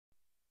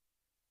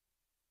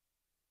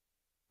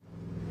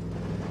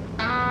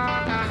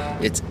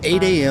It's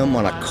 8 a.m.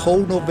 on a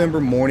cold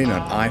November morning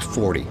on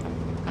I-40.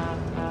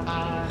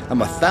 I'm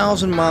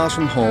 1,000 miles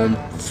from home,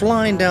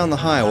 flying down the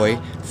highway,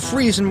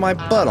 freezing my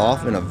butt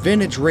off in a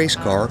vintage race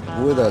car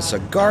with a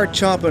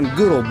cigar-chomping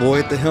good old boy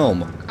at the helm.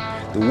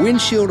 The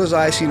windshield is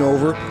icing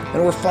over,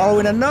 and we're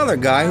following another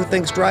guy who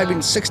thinks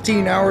driving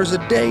 16 hours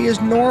a day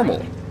is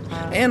normal.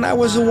 And I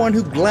was the one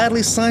who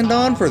gladly signed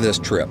on for this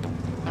trip.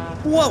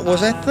 What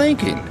was I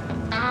thinking?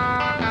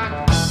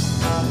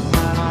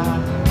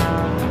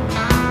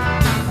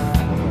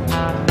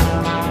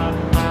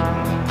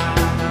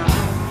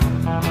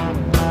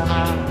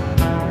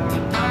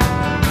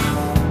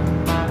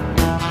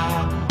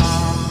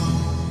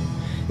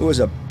 It was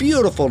a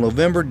beautiful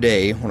November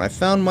day when I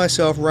found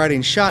myself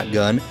riding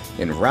shotgun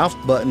in Ralph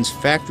Button's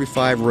Factory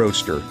 5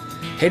 Roadster,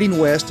 heading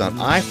west on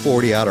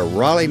I-40 out of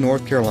Raleigh,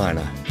 North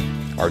Carolina.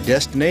 Our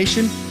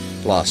destination,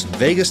 Las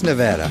Vegas,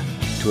 Nevada,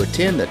 to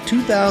attend the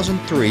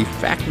 2003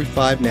 Factory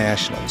 5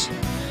 Nationals.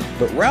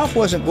 But Ralph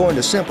wasn't going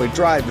to simply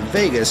drive to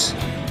Vegas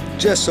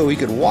just so he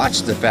could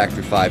watch the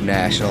Factory 5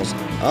 Nationals.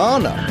 Oh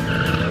no.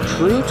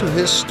 True to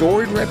his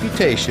storied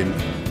reputation,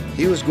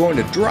 he was going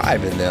to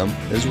drive in them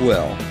as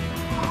well.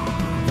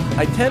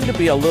 I tend to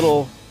be a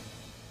little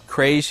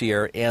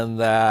crazier in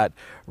that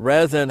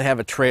rather than have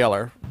a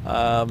trailer,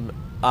 I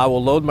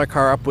will load my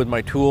car up with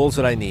my tools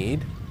that I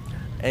need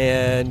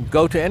and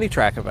go to any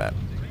track event.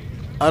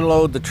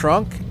 Unload the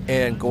trunk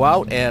and go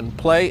out and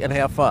play and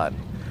have fun.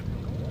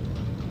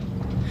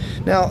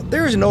 Now,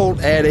 there's an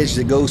old adage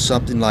that goes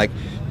something like,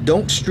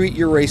 don't street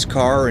your race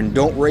car and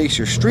don't race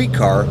your street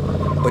car,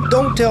 but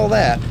don't tell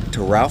that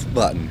to Ralph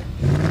Button.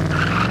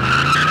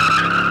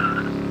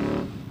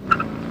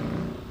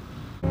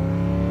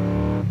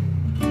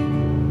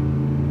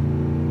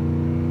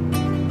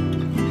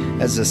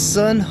 As the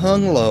sun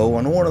hung low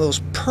on one of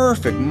those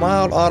perfect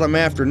mild autumn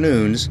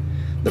afternoons,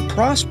 the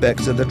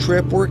prospects of the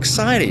trip were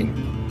exciting.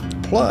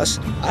 Plus,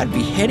 I'd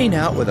be heading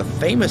out with a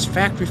famous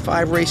Factory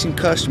 5 racing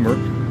customer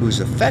who's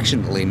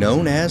affectionately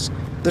known as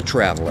the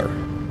Traveler.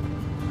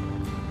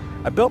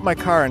 I built my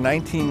car in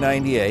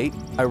 1998.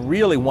 I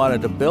really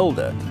wanted to build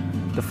it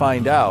to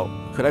find out,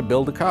 could I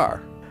build a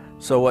car?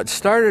 So what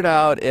started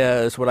out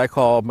as what I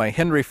call my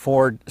Henry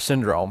Ford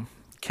syndrome,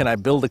 can I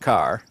build a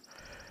car,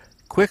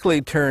 quickly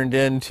turned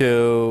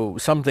into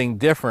something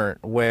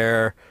different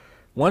where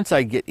once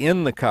I get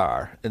in the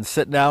car and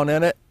sit down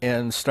in it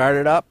and start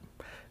it up,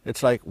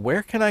 it's like,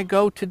 where can I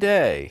go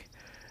today?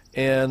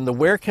 And the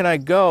where can I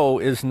go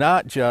is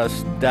not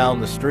just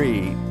down the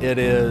street. It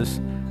is,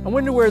 I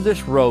wonder where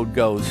this road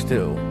goes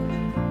to.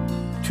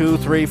 200,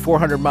 300,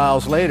 400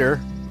 miles later,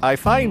 I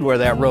find where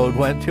that road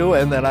went to,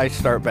 and then I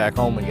start back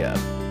home again.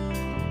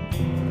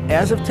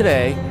 As of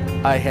today,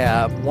 I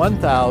have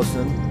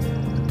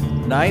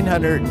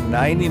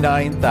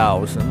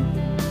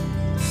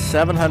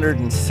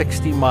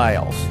 999,760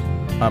 miles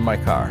on my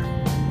car.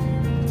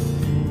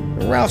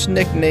 Ralph's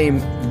nickname,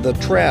 the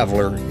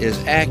Traveler,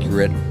 is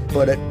accurate,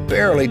 but it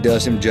barely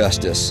does him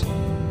justice.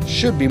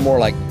 Should be more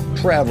like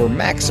Traveler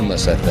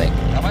Maximus, I think.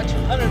 How much?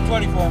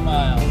 124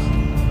 miles.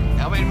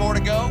 How many more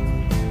to go?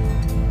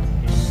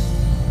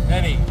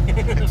 Many.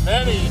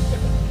 Many.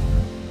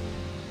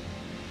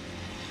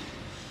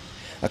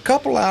 A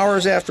couple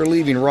hours after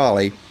leaving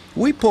Raleigh,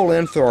 we pull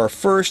in for our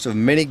first of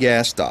many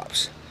gas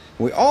stops.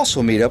 We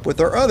also meet up with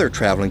our other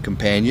traveling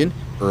companion,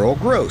 Earl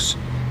Gross,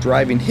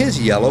 driving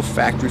his yellow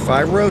Factory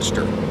 5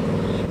 Roadster.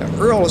 Now,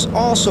 Earl is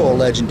also a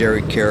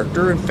legendary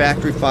character in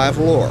Factory 5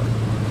 lore.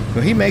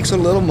 Now, he makes a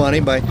little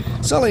money by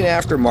selling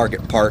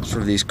aftermarket parts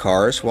for these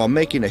cars while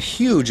making a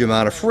huge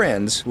amount of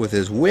friends with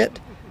his wit,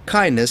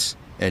 kindness,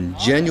 and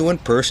genuine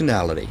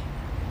personality.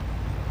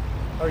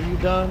 Are you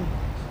done?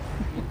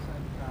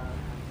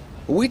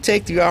 We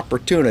take the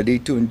opportunity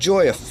to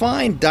enjoy a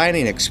fine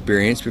dining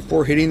experience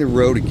before hitting the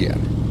road again.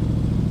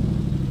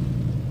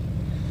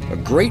 A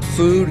great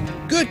food,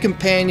 good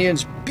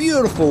companions,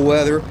 beautiful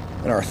weather,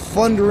 and our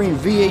thundering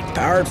V8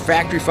 powered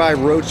Factory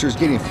 5 Roadsters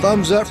getting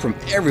thumbs up from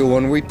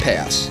everyone we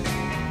pass.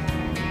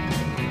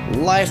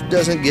 Life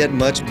doesn't get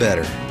much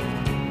better.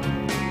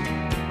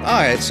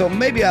 Alright, so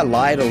maybe I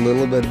lied a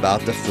little bit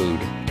about the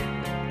food.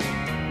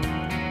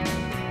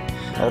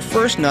 Our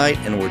first night,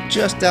 and we're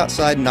just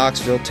outside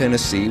Knoxville,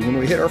 Tennessee when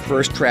we hit our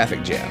first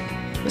traffic jam.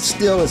 But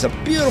still, it's a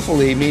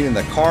beautiful evening and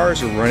the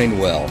cars are running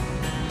well.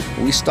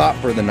 We stopped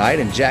for the night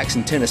in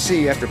Jackson,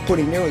 Tennessee after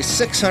putting nearly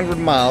 600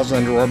 miles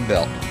under our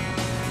belt.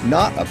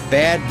 Not a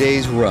bad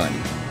day's run,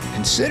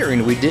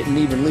 considering we didn't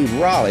even leave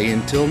Raleigh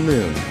until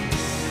noon.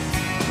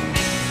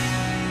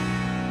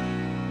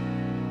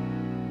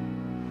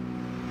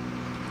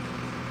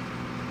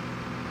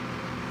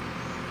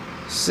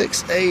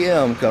 "6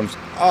 a.m. comes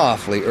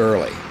awfully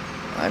early.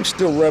 I'm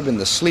still rubbing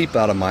the sleep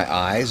out of my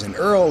eyes, and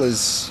Earl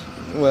is,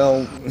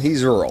 well,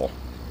 he's Earl.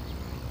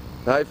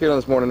 How you feeling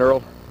this morning,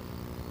 Earl?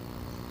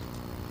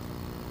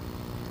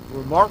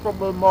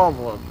 Remarkably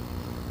marvelous.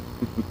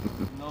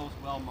 Nose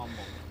well mumbled.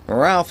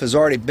 Ralph has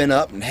already been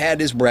up and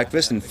had his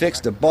breakfast and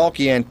fixed a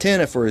bulky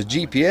antenna for his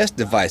GPS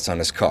device on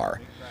his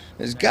car.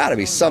 There's got to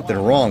be something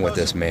wrong with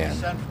this man.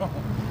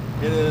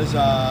 It is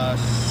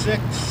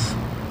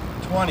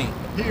 6:20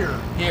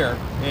 here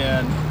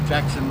in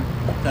Jackson,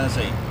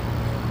 Tennessee.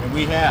 And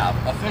we have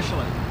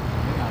officially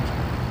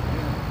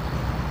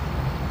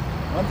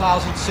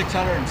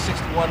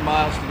 1,661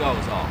 miles to go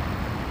is all.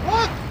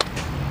 What?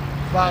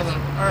 By the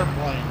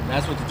airplane.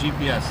 That's what the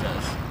GPS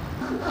says.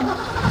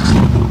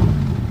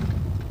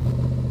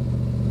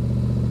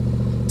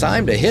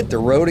 Time to hit the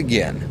road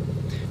again.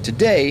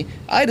 Today,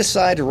 I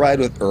decide to ride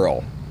with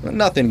Earl.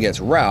 Nothing against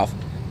Ralph,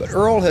 but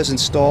Earl has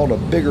installed a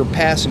bigger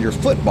passenger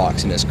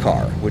footbox in his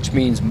car, which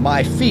means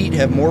my feet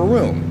have more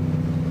room.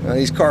 Now,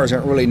 these cars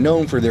aren't really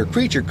known for their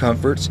creature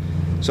comforts,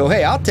 so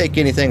hey, I'll take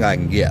anything I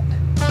can get.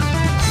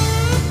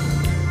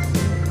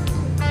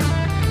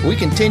 We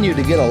continue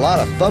to get a lot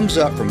of thumbs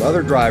up from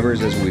other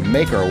drivers as we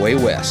make our way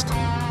west.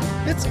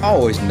 It's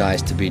always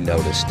nice to be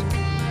noticed.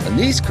 And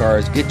these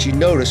cars get you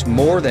noticed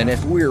more than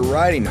if we were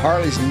riding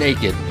Harleys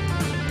naked.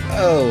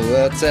 Oh,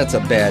 that's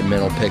a bad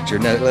mental picture.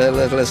 No,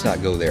 let's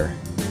not go there.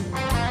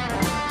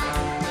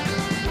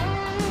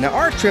 Now,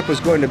 our trip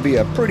was going to be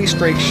a pretty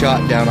straight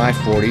shot down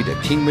I-40 to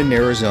Kingman,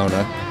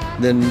 Arizona,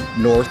 then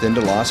north into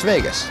Las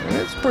Vegas. And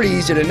it's pretty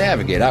easy to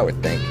navigate, I would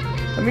think.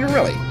 I mean,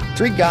 really,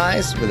 3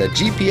 guys with a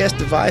GPS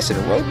device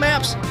and road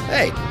maps?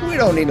 Hey, we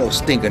don't need no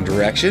stinking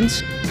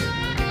directions.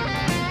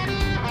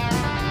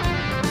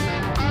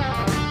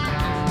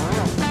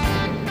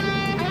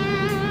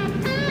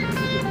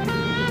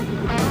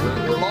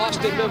 We're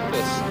lost in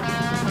Memphis.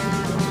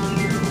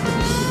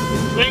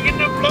 Singing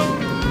the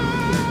blues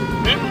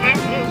in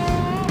Memphis.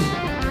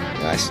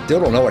 I still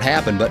don't know what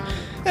happened, but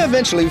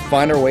eventually we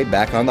find our way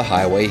back on the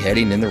highway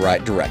heading in the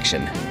right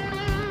direction.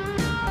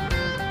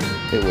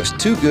 It was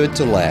too good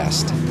to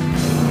last.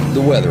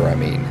 The weather, I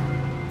mean.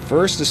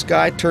 First the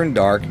sky turned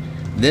dark,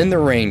 then the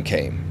rain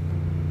came.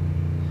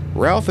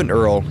 Ralph and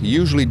Earl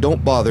usually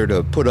don't bother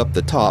to put up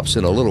the tops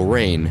in a little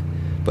rain,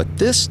 but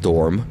this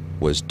storm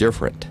was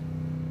different.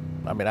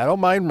 I mean, I don't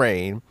mind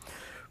rain,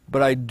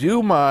 but I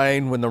do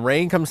mind when the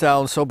rain comes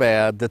down so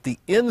bad that the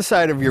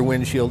inside of your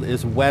windshield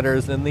is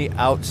wetter than the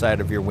outside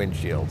of your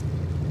windshield.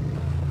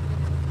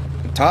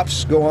 The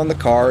tops go on the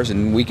cars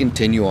and we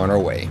continue on our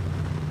way.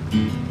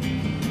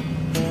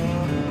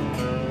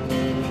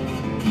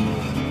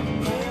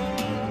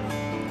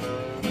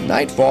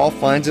 Nightfall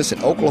finds us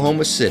in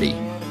Oklahoma City,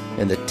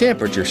 and the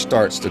temperature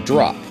starts to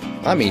drop.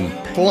 I mean,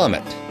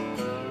 plummet.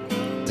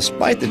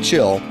 Despite the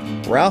chill,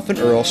 Ralph and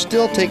Earl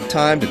still take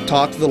time to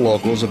talk to the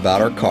locals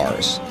about our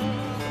cars.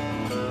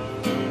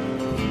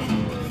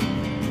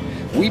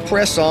 We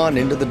press on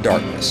into the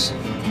darkness.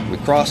 We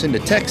cross into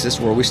Texas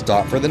where we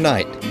stop for the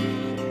night.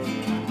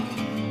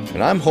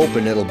 And I'm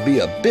hoping it'll be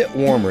a bit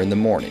warmer in the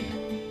morning.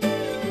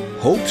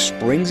 Hope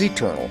springs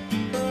eternal.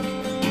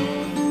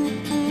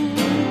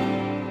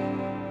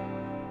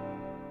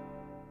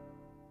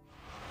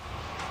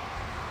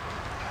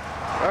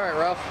 All right,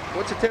 Ralph,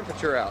 what's the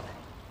temperature out?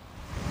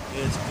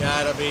 It's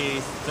gotta be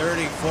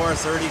 34,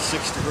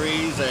 36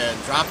 degrees and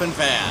dropping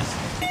fast.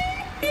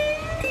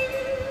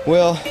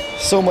 Well,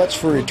 so much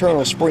for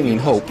eternal springing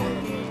hope.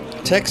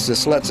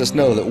 Texas lets us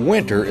know that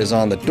winter is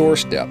on the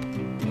doorstep.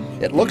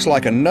 It looks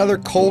like another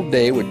cold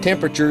day with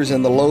temperatures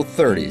in the low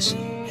 30s.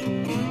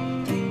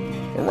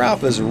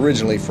 Ralph is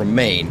originally from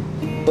Maine,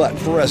 but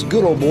for us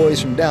good old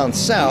boys from down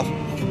south,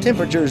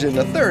 temperatures in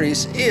the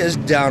 30s is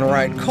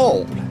downright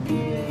cold.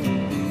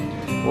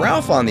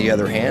 Ralph, on the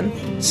other hand,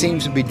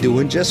 seems to be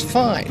doing just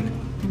fine.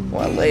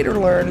 Well, I later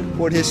learned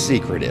what his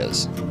secret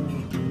is.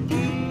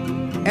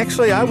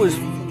 Actually, I was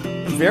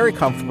very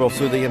comfortable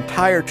through the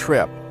entire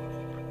trip.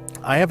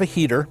 I have a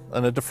heater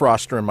and a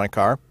defroster in my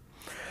car.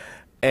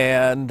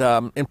 And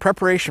in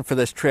preparation for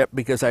this trip,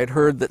 because I'd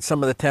heard that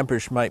some of the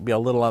temperatures might be a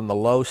little on the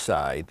low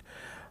side,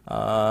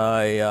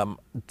 I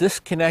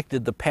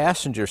disconnected the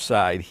passenger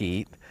side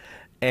heat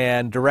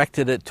and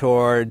directed it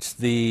towards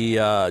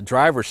the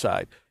driver's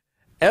side.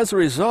 As a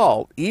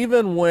result,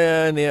 even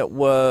when it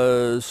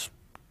was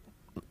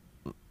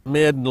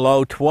mid and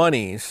low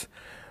 20s,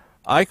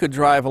 I could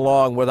drive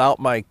along without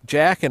my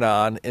jacket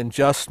on and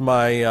just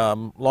my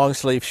long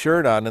sleeve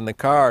shirt on in the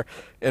car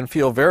and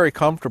feel very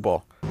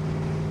comfortable.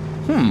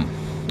 I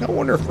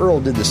wonder if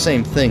Earl did the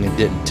same thing and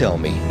didn't tell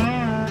me.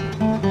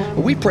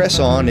 We press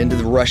on into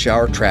the rush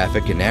hour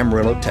traffic in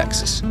Amarillo,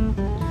 Texas.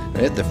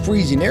 And if the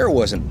freezing air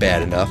wasn't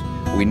bad enough,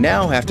 we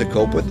now have to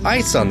cope with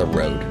ice on the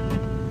road.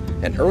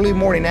 An early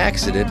morning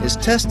accident is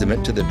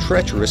testament to the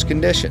treacherous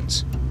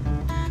conditions.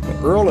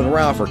 Earl and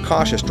Ralph are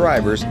cautious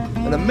drivers,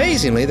 and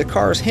amazingly the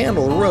cars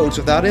handle the roads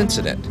without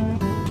incident.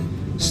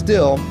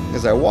 Still,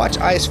 as I watch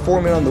ice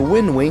forming on the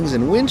wind wings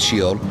and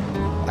windshield,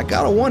 I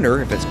gotta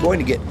wonder if it's going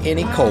to get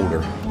any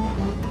colder.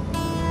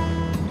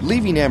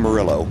 Leaving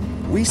Amarillo,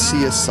 we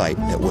see a sight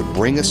that would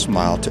bring a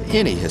smile to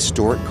any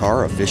historic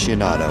car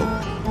aficionado.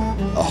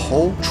 A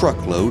whole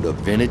truckload of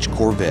vintage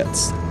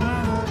Corvettes.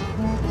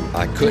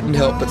 I couldn't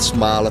help but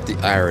smile at the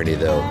irony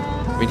though.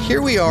 I mean,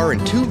 here we are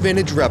in 2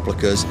 vintage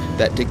replicas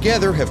that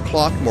together have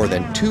clocked more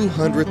than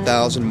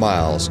 200,000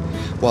 miles,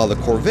 while the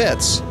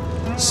Corvettes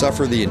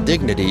suffer the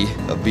indignity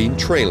of being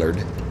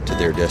trailered to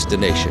their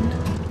destination.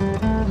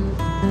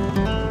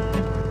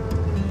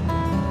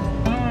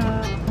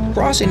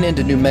 Crossing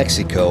into New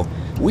Mexico,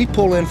 we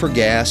pull in for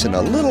gas in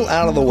a little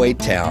out-of-the-way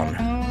town,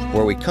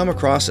 where we come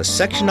across a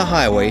section of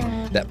highway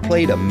that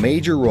played a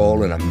major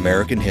role in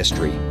American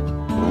history,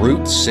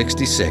 Route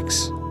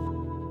 66.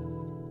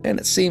 And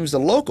it seems the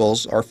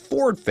locals are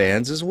Ford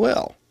fans as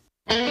well.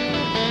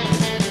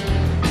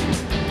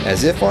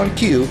 As if on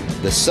cue,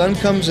 the sun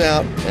comes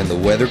out and the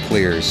weather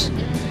clears.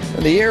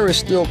 And the air is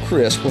still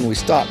crisp when we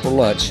stop for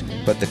lunch,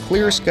 but the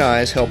clear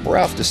skies help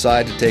Ralph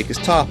decide to take his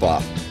top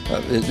off.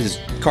 His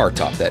car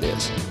top, that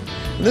is.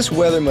 And this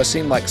weather must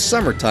seem like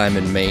summertime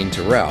in Maine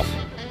to Ralph.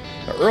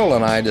 Earl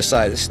and I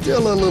decided it's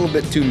still a little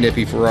bit too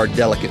nippy for our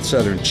delicate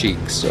southern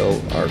cheeks,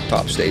 so our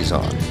top stays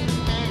on.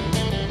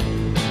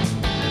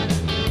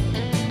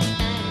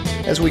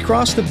 As we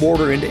cross the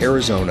border into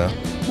Arizona,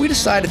 we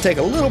decide to take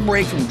a little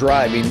break from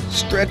driving,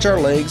 stretch our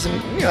legs,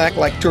 and act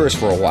like tourists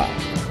for a while.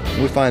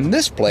 We find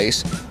this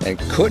place and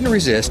couldn't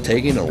resist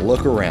taking a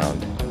look around.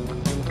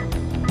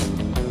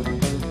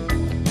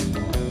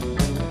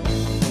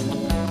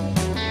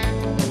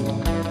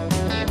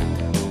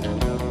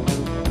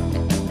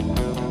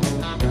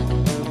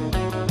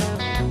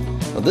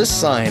 Well, this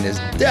sign is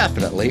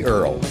definitely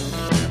Earl.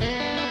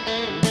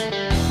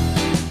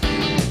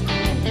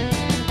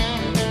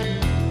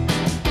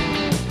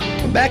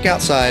 Back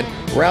outside,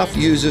 Ralph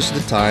uses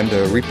the time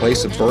to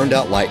replace a burned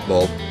out light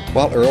bulb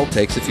while Earl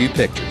takes a few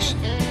pictures.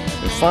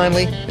 And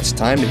finally, it's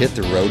time to hit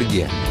the road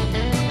again.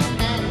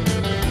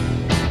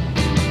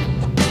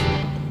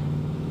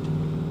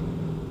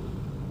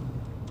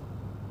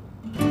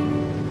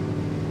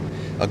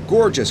 A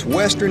gorgeous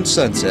western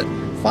sunset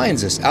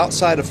finds us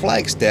outside of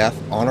Flagstaff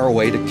on our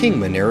way to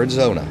Kingman,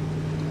 Arizona.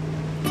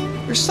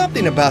 There's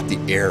something about the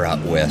air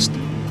out west,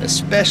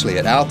 especially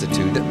at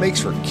altitude, that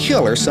makes for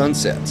killer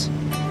sunsets.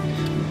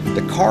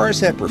 The cars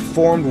have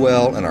performed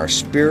well and our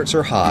spirits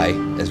are high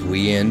as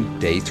we end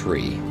day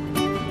 3.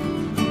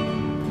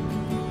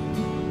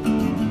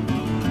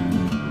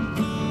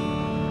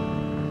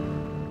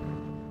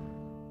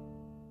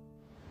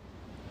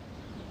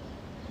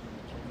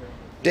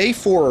 Day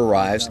 4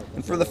 arrives,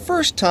 and for the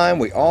first time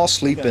we all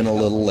sleep in a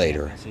little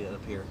later.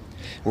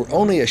 We're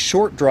only a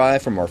short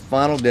drive from our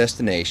final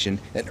destination,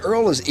 and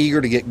Earl is eager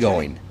to get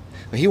going.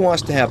 He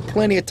wants to have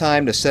plenty of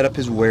time to set up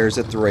his wares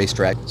at the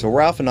racetrack, so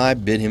Ralph and I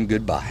bid him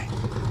goodbye.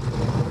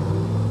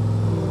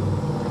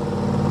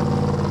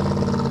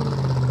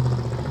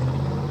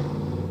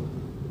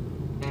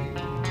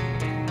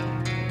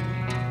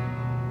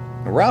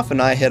 Ralph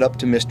and I head up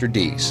to Mr.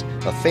 D's,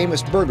 a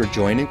famous burger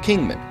joint in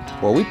Kingman,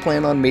 where we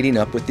plan on meeting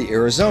up with the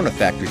Arizona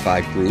Factory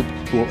 5 group,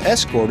 who will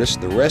escort us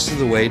the rest of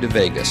the way to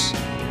Vegas.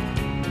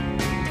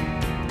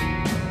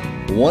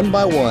 One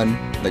by one,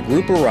 the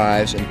group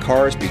arrives and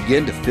cars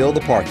begin to fill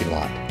the parking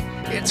lot.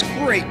 It's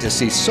great to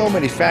see so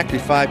many Factory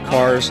 5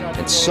 cars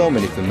and so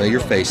many familiar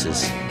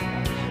faces.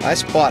 I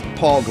spot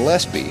Paul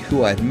Gillespie,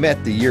 who I'd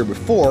met the year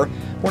before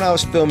when I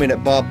was filming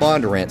at Bob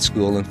Bondurant's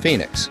school in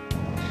Phoenix.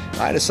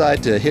 I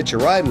decide to hitch a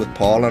ride with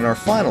Paul on our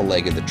final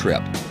leg of the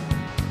trip.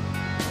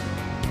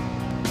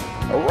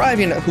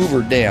 Arriving at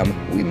Hoover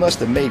Dam, we must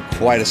have made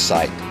quite a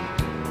sight.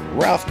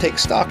 Ralph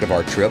takes stock of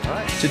our trip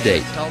to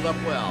date. It's held up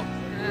well.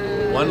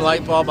 One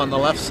light bulb on the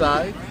left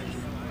side,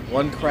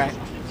 one cracked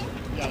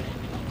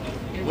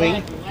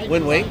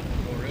wind wing,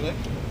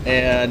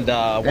 and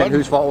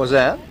whose fault was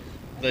that?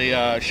 The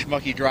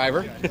schmucky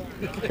driver,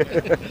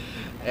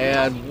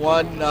 and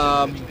one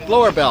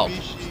blower belt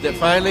that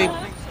finally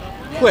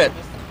quit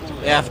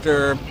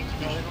after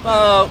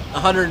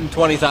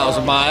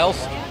 120,000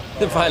 miles.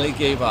 It finally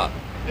gave up.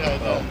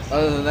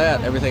 Other than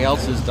that, everything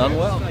else is done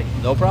well.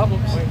 No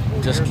problems.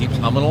 Just keeps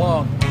humming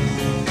along.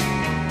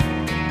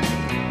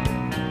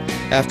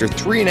 After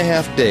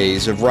 3.5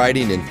 days of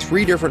riding in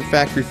 3 different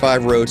Factory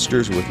 5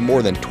 Roadsters with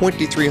more than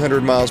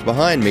 2,300 miles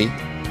behind me,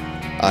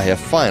 I have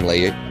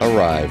finally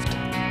arrived.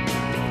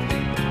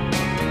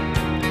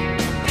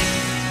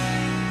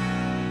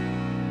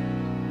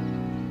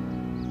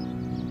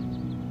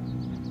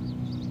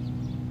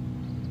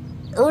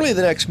 Early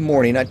the next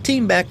morning, I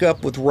team back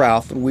up with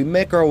Ralph and we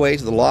make our way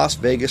to the Las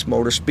Vegas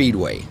Motor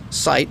Speedway,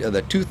 site of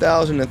the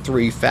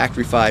 2003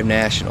 Factory 5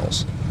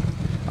 Nationals.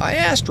 I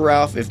asked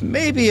Ralph if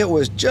maybe it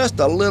was just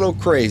a little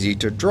crazy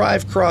to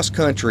drive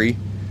cross-country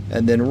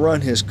and then run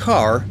his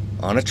car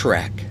on a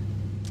track.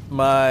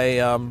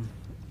 My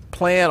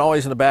plan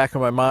always in the back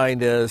of my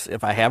mind is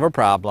if I have a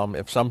problem,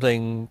 if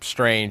something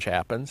strange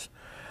happens,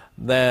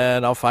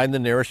 then I'll find the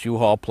nearest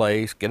U-Haul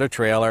place, get a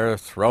trailer,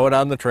 throw it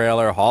on the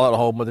trailer, haul it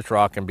home with the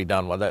truck and be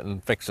done with it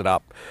and fix it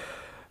up.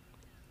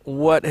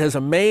 What has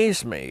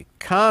amazed me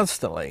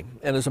constantly,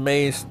 and has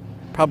amazed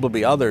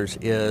probably others,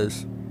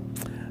 is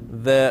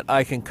that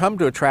I can come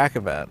to a track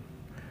event,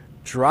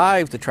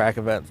 drive the track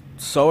event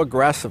so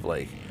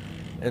aggressively,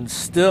 and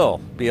still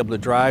be able to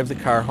drive the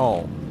car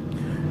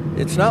home.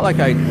 It's not like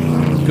I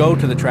go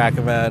to the track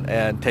event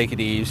and take it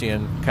easy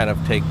and kind of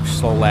take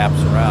slow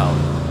laps around.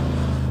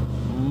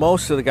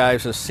 Most of the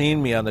guys who have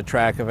seen me on the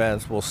track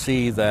events will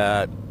see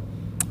that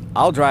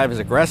I'll drive as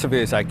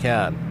aggressively as I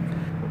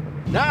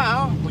can.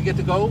 Now we get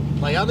to go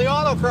play on the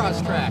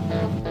autocross track.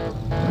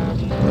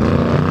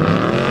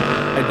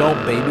 I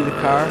don't baby the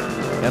car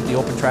at the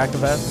open track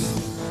events.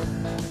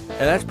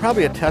 And that's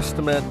probably a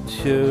testament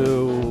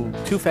to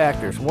two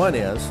factors. One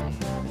is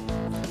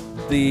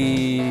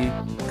the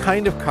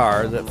kind of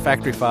car that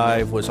Factory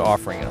 5 was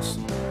offering us.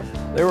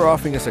 They were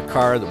offering us a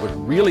car that was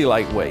really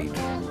lightweight,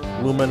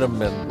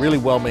 aluminum and really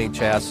well-made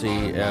chassis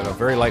and a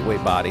very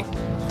lightweight body,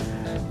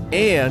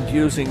 and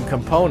using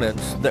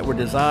components that were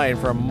designed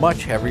for a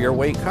much heavier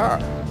weight car,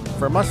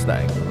 for a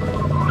Mustang.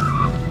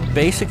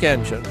 Basic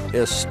engine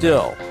is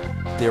still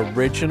the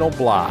original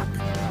block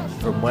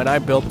from when I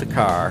built the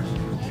car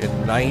in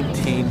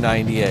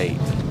 1998.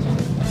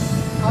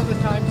 How's the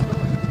times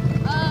going?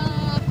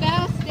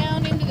 Fast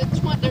down into the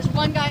 20. There's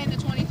one guy in the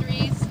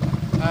 23s.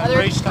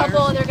 Race couple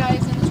tires? other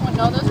guys in the 20.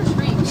 No, those are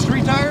street.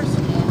 Street tires?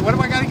 Yeah. What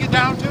do I got to get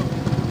down to?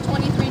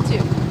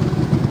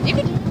 23.2. You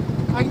can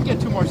I can get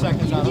 2 more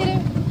seconds out of get it.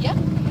 it. Yep. I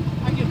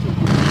can get 2 more.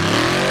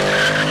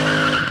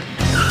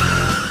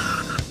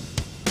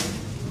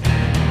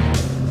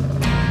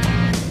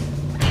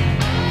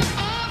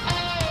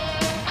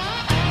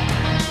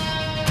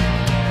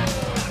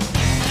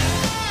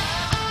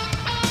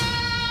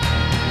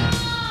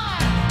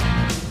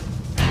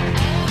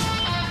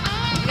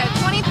 You got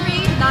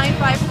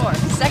 23.954.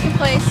 Second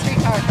place street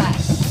car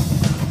class.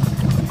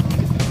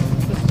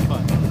 This is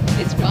fun.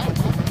 It's fun.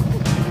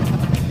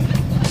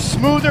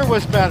 Smoother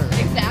was better.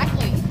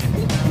 Exactly.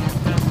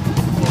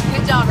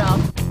 Good job,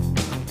 Ralph.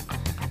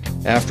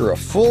 After a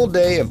full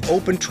day of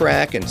open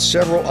track and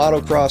several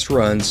autocross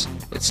runs,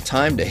 it's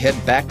time to head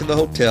back to the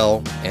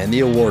hotel and the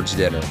awards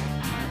dinner.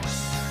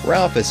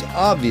 Ralph is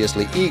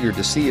obviously eager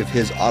to see if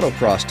his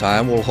autocross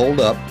time will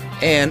hold up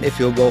and if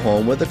he'll go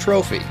home with a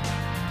trophy.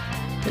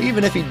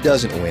 Even if he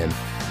doesn't win,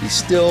 he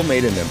still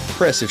made an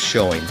impressive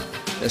showing,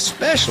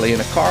 especially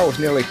in a car with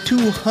nearly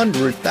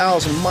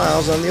 200,000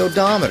 miles on the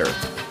odometer.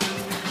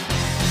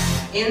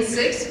 In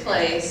sixth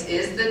place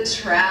is the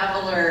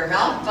Traveler,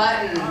 Ralph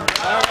Button.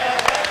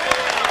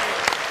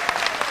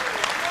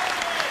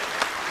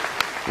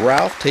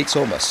 Ralph takes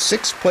home a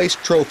 6th place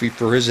trophy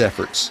for his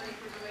efforts.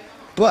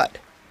 But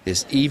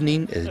his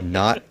evening is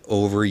not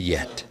over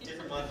yet.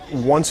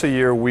 Once a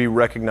year, we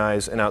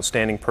recognize an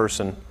outstanding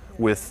person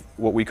with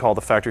what we call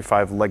the Factory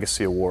 5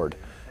 Legacy Award.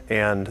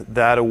 And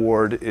that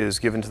award is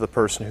given to the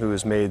person who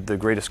has made the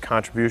greatest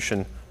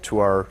contribution to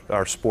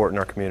our sport and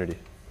our community.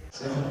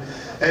 So,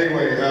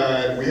 anyway,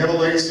 we have a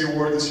Legacy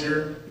Award this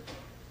year.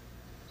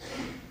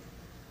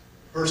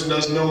 Person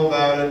doesn't know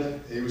about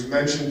it. He was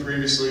mentioned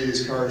previously.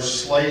 His car is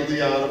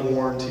slightly out of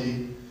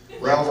warranty.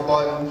 Ralph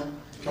Button,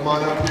 come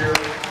on up here.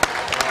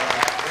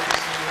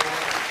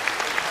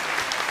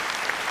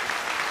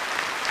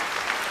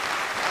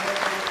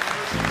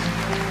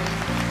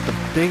 The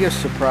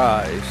biggest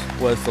surprise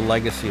was the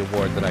Legacy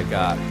Award that I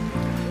got.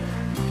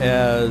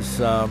 As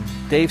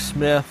Dave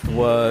Smith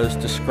was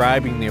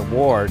describing the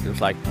award, it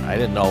was like, I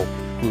didn't know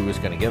who he was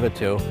going to give it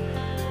to.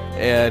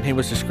 And he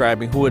was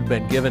describing who had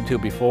been given to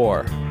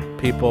before.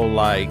 People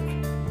like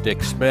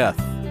Dick Smith,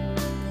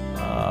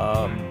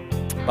 Bob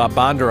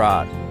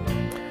Bondurant.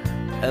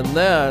 And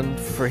then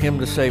for him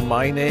to say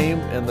my name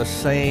in the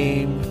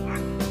same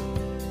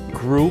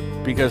group,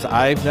 because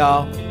I've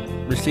now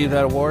received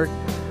that award,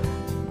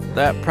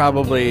 that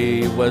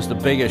probably was the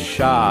biggest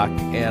shock,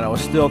 and I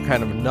was still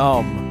kind of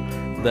numb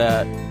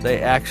that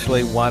they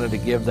actually wanted to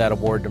give that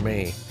award to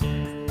me.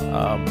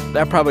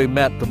 That probably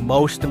meant the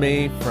most to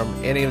me from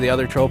any of the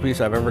other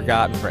trophies I've ever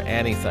gotten for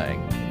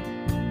anything.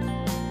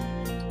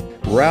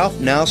 Ralph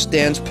now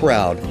stands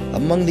proud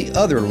among the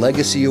other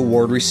Legacy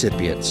Award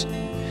recipients.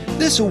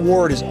 This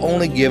award is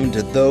only given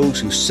to those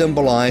who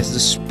symbolize the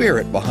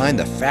spirit behind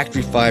the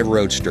Factory 5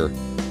 Roadster.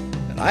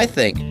 And I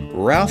think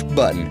Ralph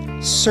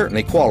Button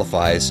certainly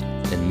qualifies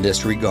in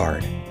this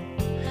regard.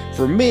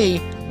 For me,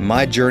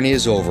 my journey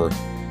is over,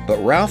 but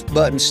Ralph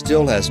Button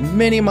still has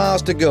many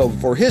miles to go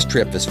before his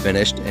trip is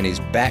finished and he's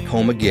back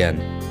home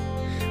again.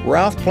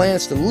 Ralph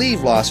plans to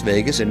leave Las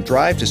Vegas and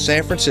drive to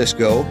San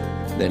Francisco,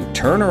 then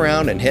turn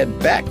around and head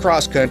back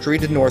cross-country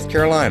to North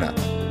Carolina.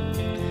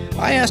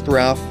 I asked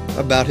Ralph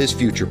about his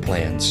future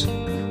plans.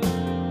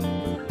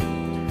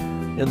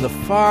 In the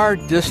far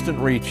distant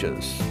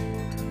reaches,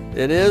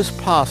 it is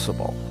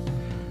possible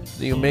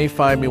that you may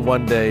find me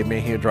one day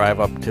making a drive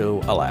up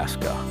to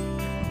Alaska.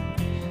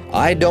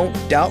 I don't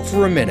doubt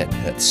for a minute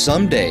that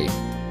someday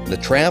the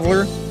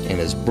Traveler and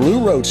his blue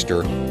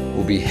Roadster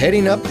will be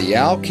heading up the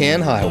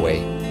Alcan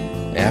Highway.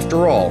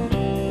 After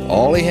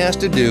all he has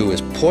to do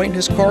is point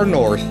his car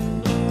north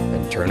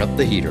and turn up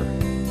the heater.